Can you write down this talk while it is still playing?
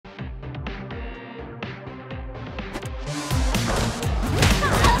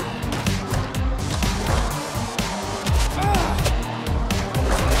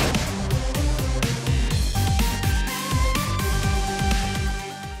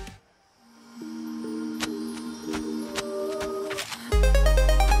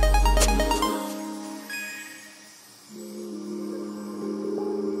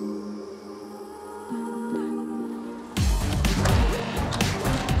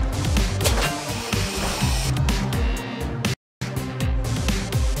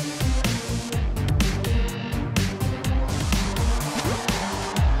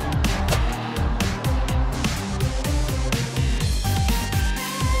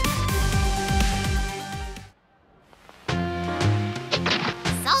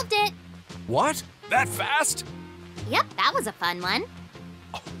What? That fast? Yep, that was a fun one.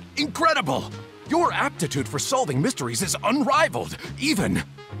 Oh, incredible! Your aptitude for solving mysteries is unrivaled, even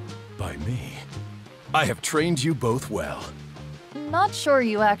by me. I have trained you both well. Not sure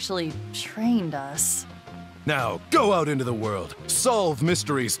you actually trained us. Now, go out into the world, solve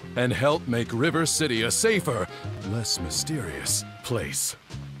mysteries, and help make River City a safer, less mysterious place.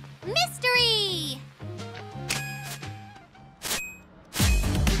 Mystery!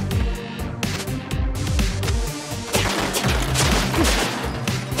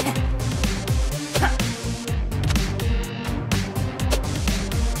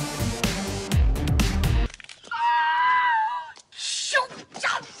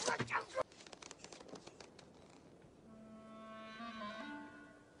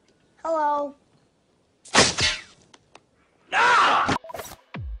 Hello.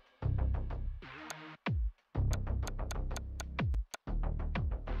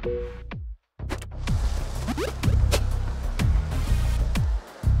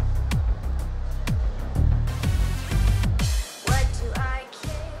 What do I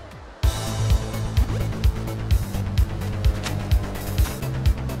care?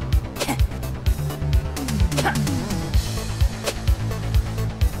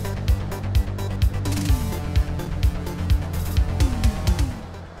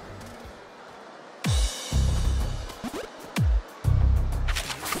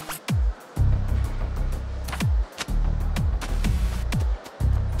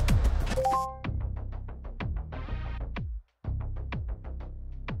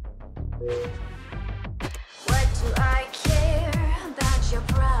 What do I care about your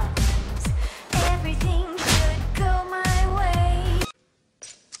problems? Everything could go my way.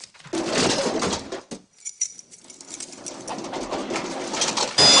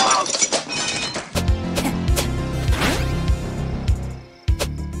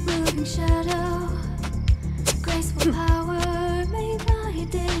 Moving shadow, graceful power made by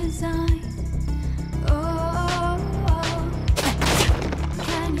design. Oh,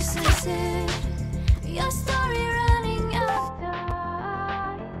 can you sense it? Your story running out of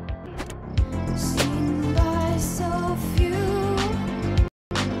time, seen by so few,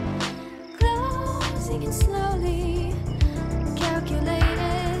 closing in slowly,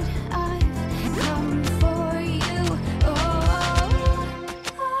 calculated. I've come for you.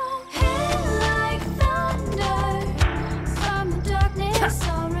 Hit like thunder from the darkness.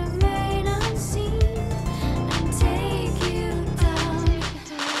 I'll remain unseen and take you down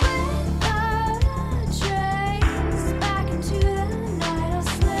without a trace.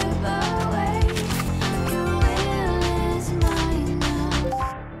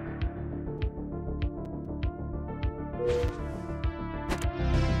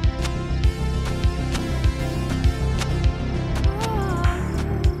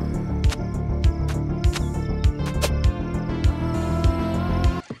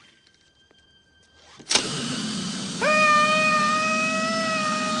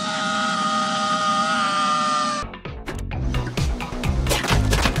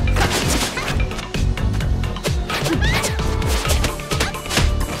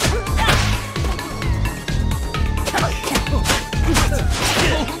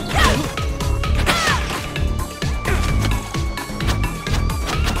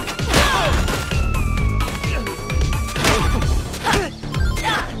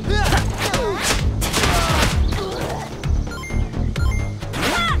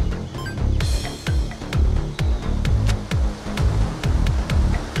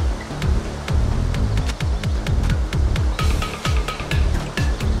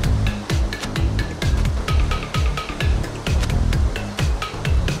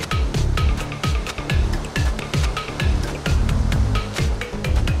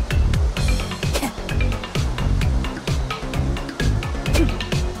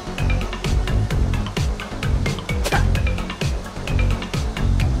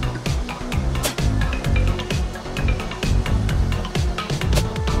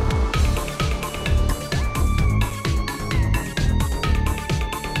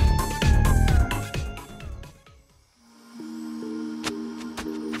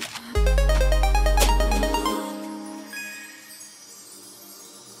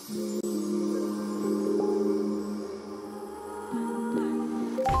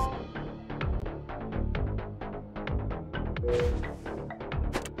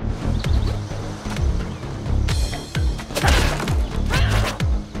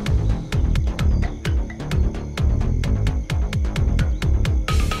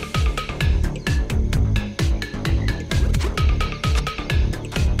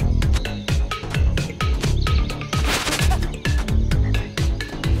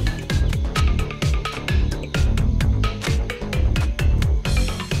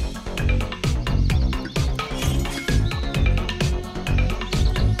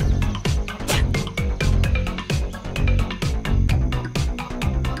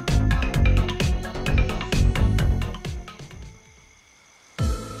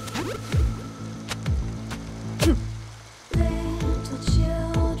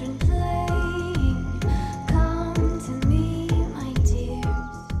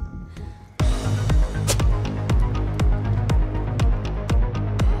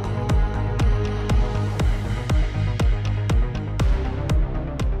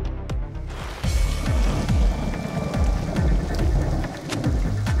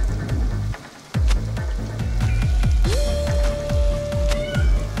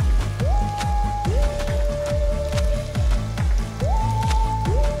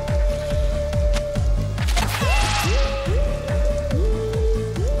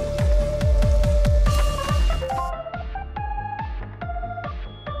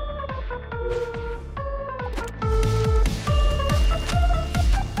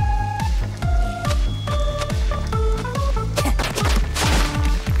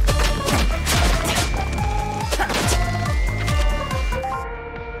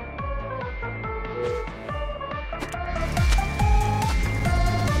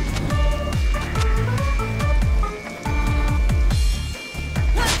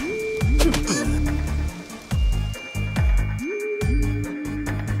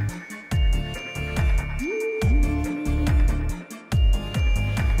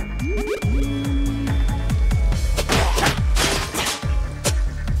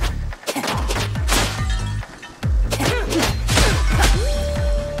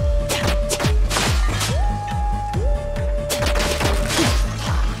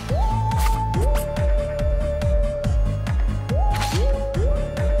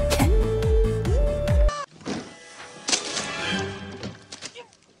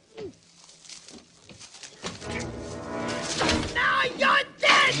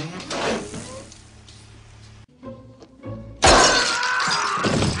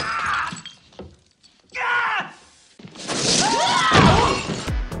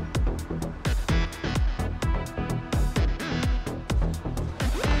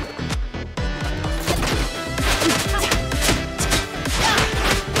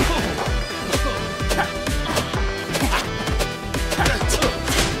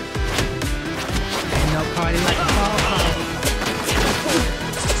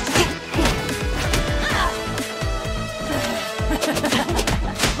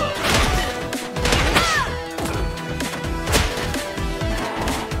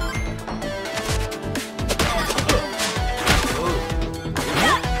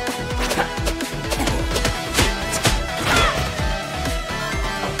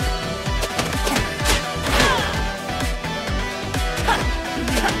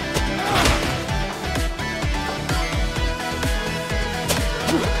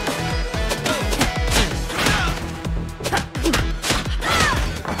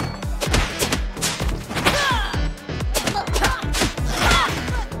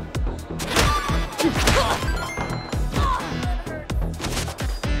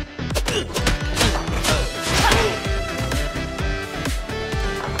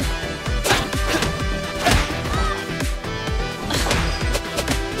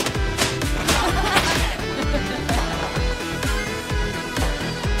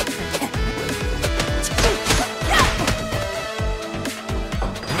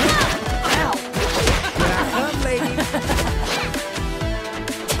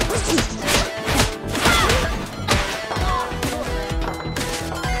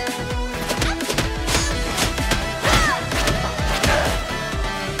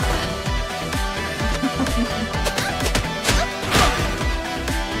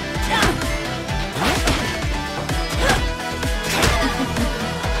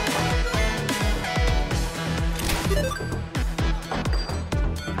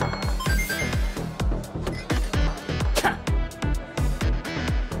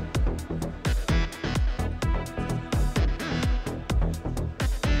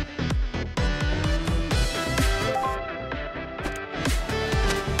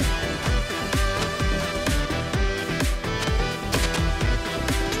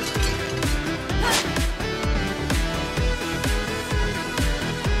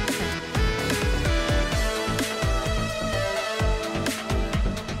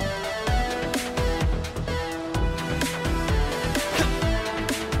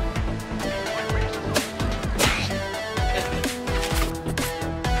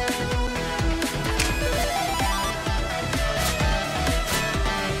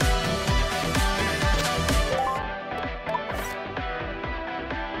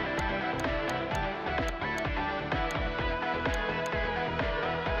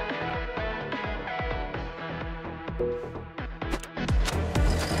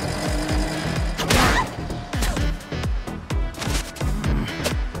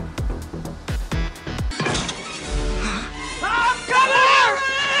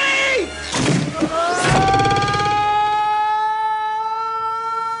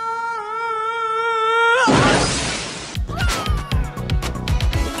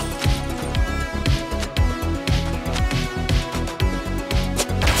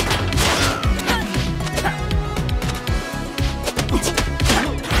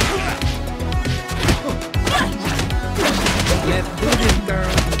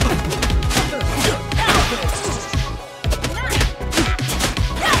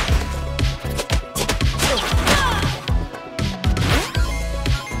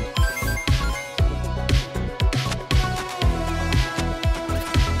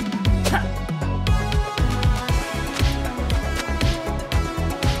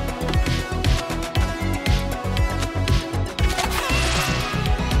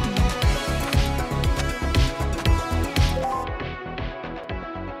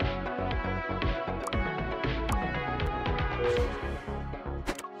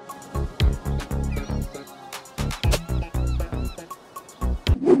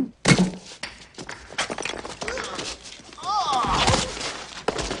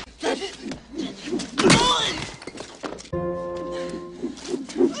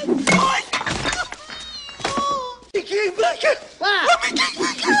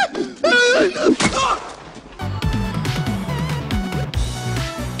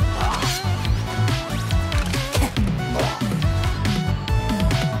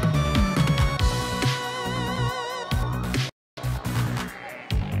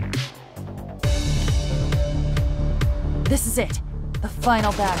 This is it. The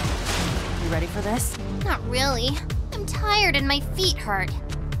final battle. You ready for this? Not really. I'm tired and my feet hurt.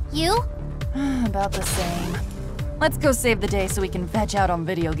 You? About the same. Let's go save the day so we can veg out on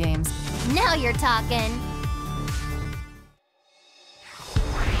video games. Now you're talking.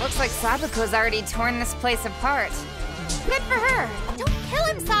 Looks like Sabuko's already torn this place apart. Good for her. Don't kill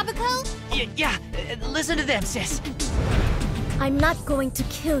him, Sabuko. Yeah, listen to them, sis. I'm not going to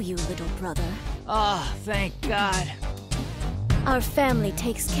kill you, little brother. Oh, thank God. Our family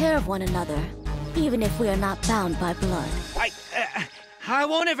takes care of one another, even if we are not bound by blood. I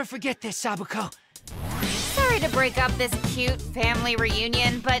won't ever forget this, Sabuko. Sorry to break up this cute family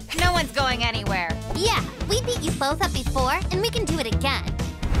reunion, but no one's going anywhere. Yeah, we beat you both up before, and we can do it again.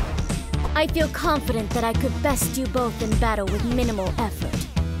 I feel confident that I could best you both in battle with minimal effort.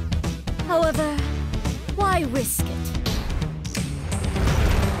 However, why risk it?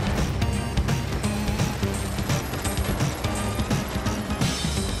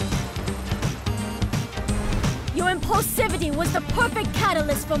 Your impulsivity was the perfect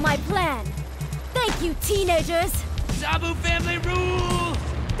catalyst for my plan. Thank you, teenagers! Sabu family rule!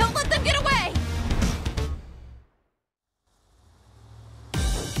 Don't let them get away!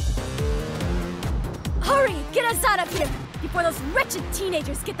 Hurry! Get us out of here! before those wretched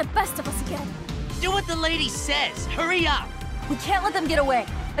teenagers get the best of us again. Do what the lady says. Hurry up. We can't let them get away.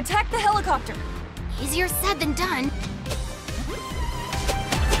 Attack the helicopter. Easier said than done.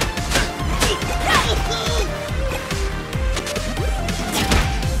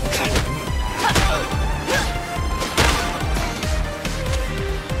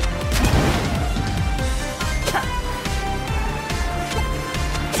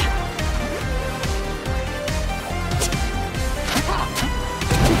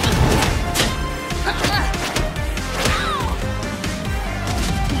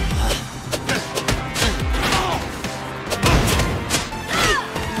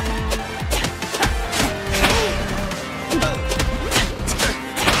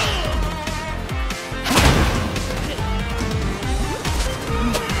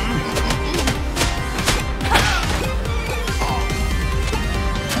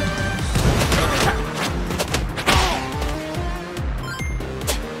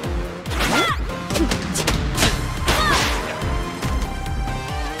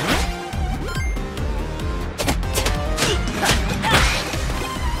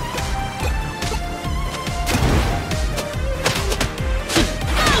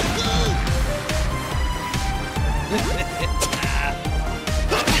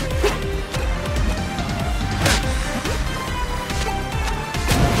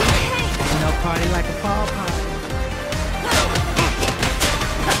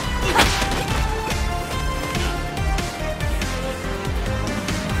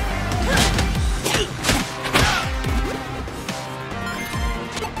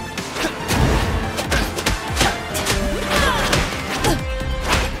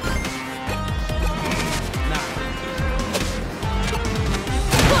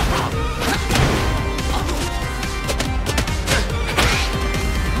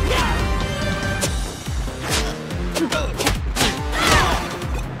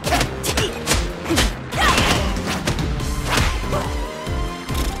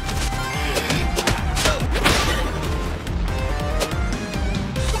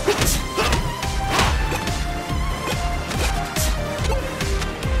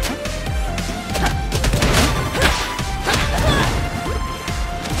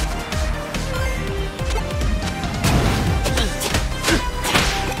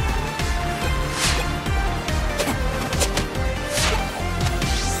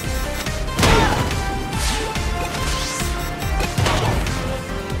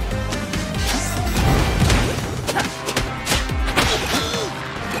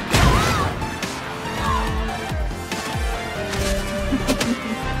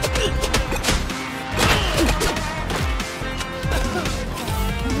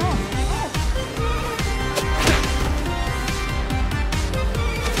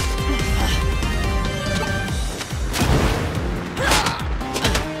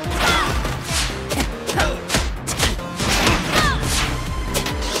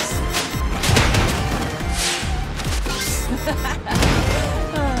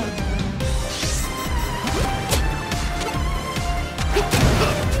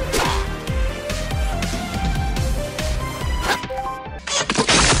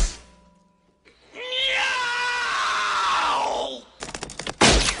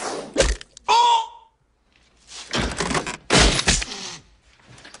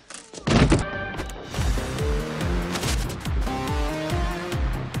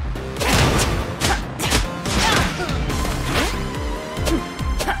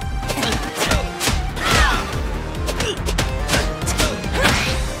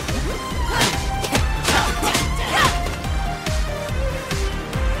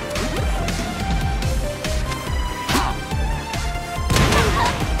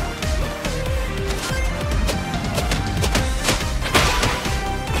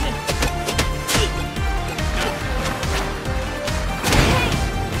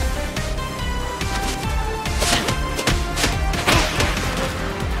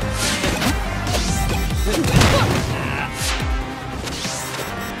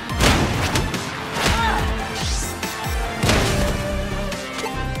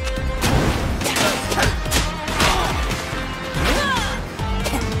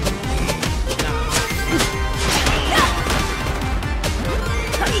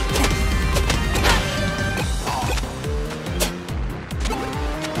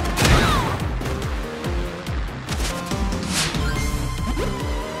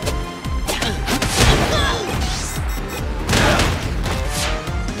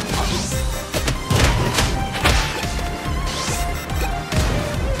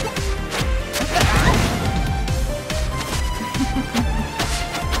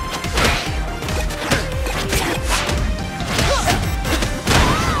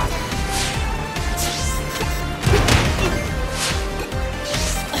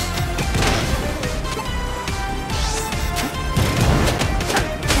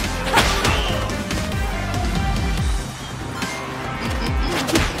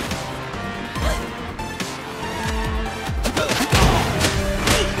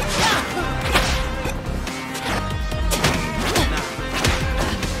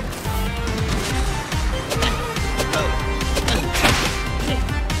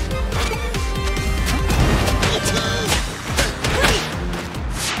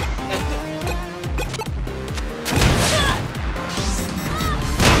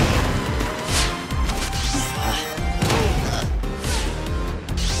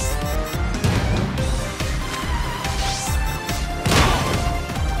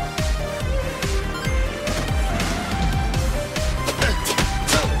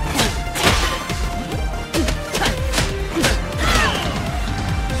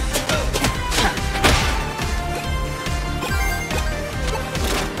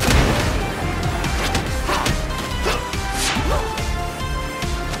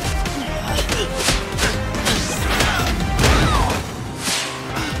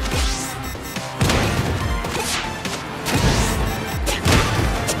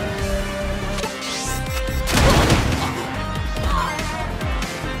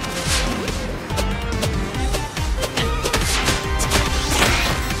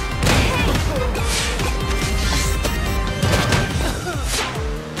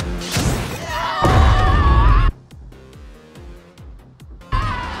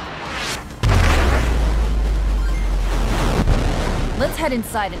 head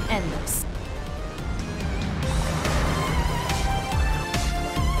inside and end this.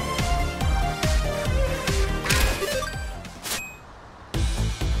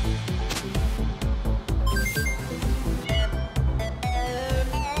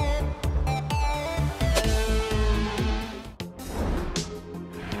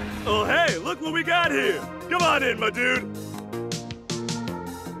 Oh, hey, look what we got here! Come on in, my dude!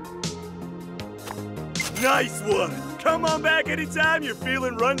 Nice one! Come on back anytime you're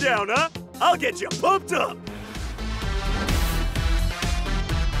feeling run down, huh? I'll get you pumped up!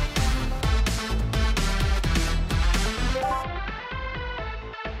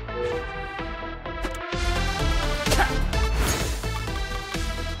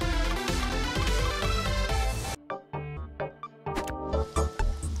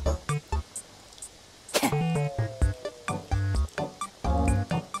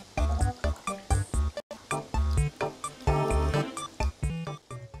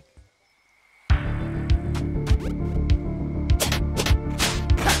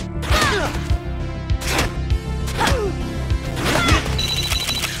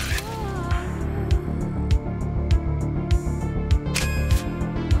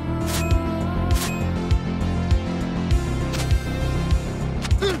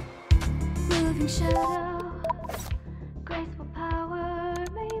 Moving shadow, graceful power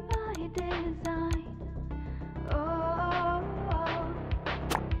made by design. Oh,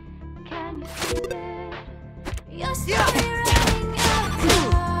 can you feel it? Your story running out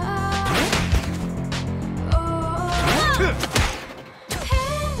time. Oh,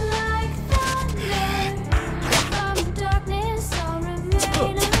 hit like thunder from the darkness. I'll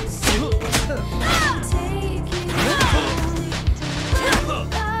remain unseen. Take you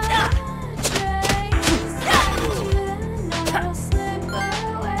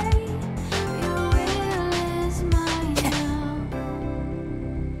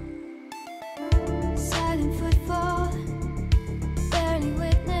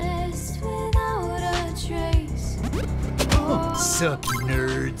Sup,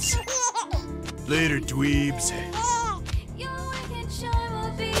 nerds? Later, dweebs. your wicked shine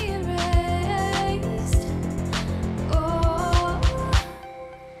will be erased. Oh,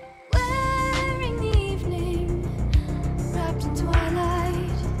 wearing the evening, wrapped in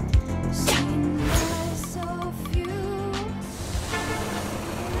twilight, seen by so few.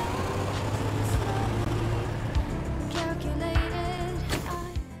 Calculated,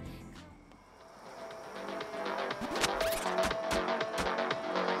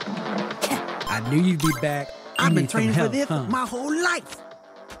 I knew you'd be back. I've been training for this my whole life.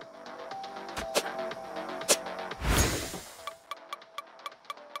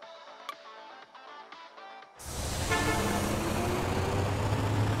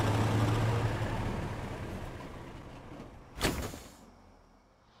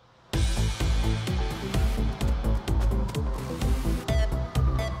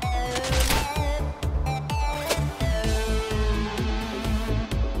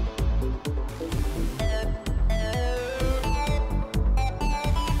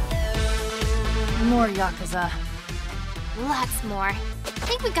 More Yakuza. Lots more.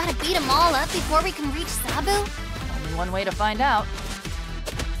 Think we gotta beat them all up before we can reach Sabu? Only one way to find out.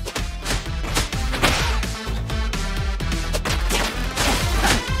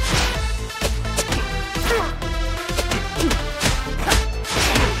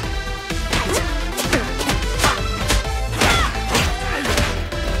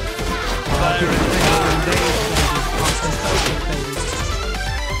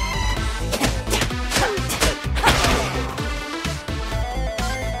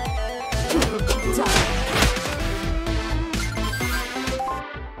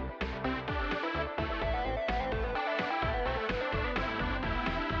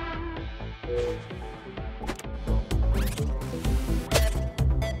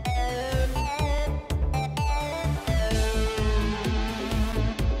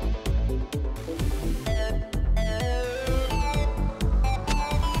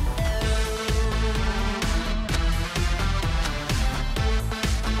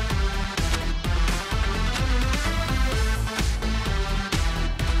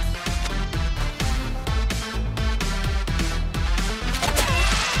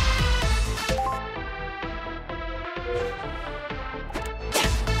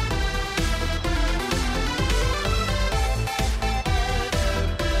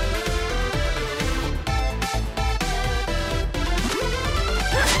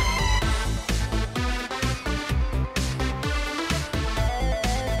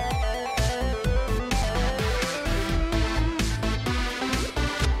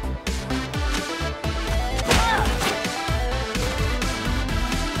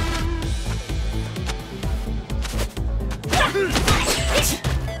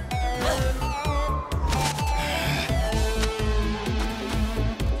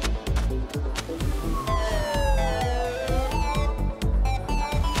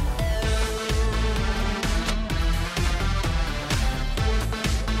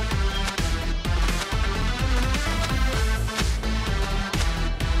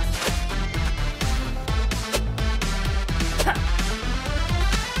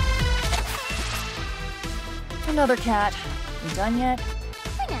 Another cat. You done yet?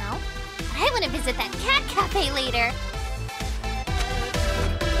 For now. But I want to visit that cat cafe later.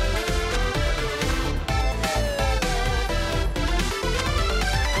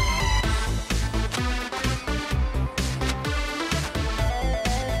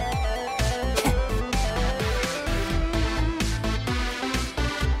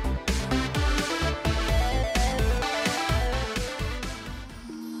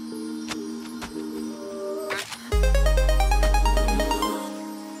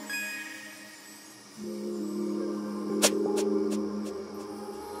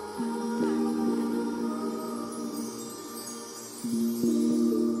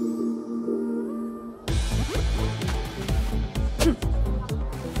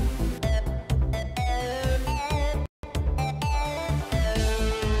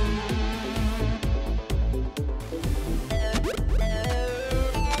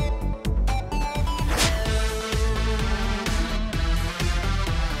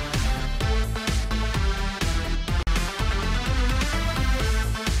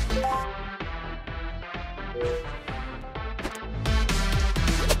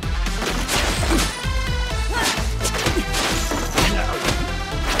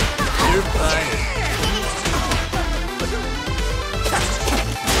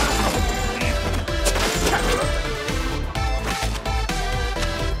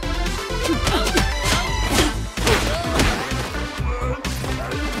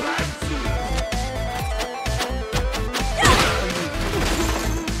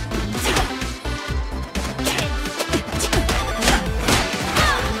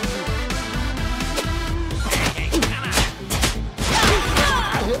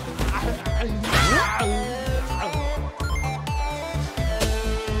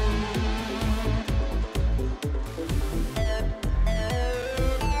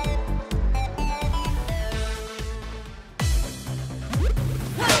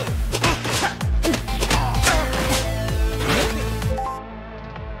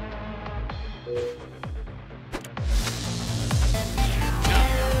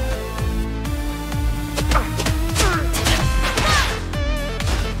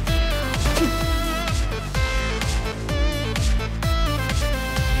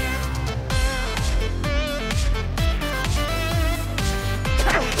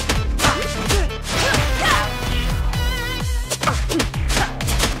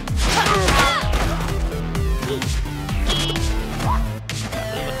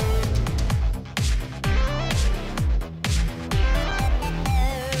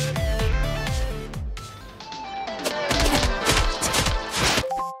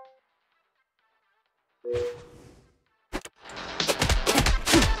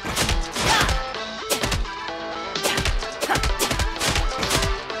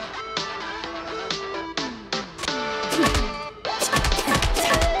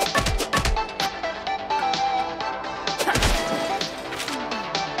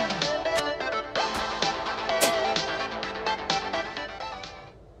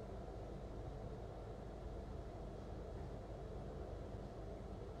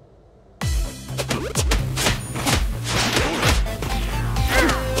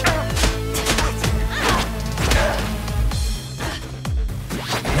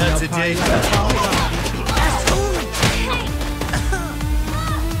 today.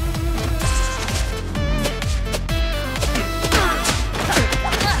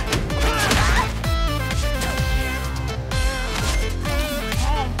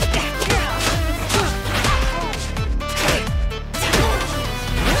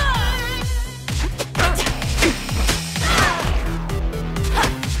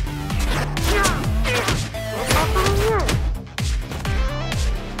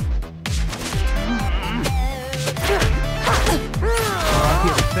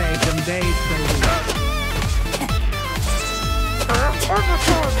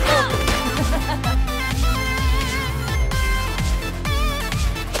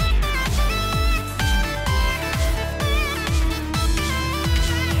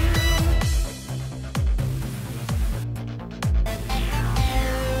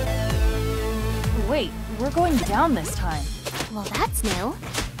 Wait, we're going down this time. Well, that's new.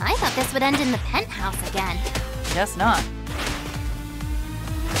 I thought this would end in the penthouse again. Guess not.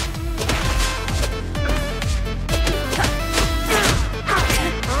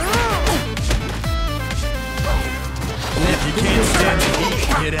 If you can't stand the heat,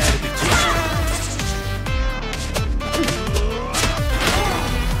 get out of the kitchen.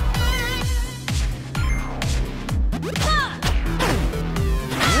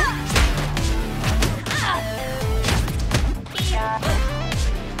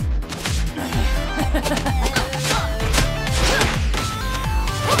 Ha ha ha!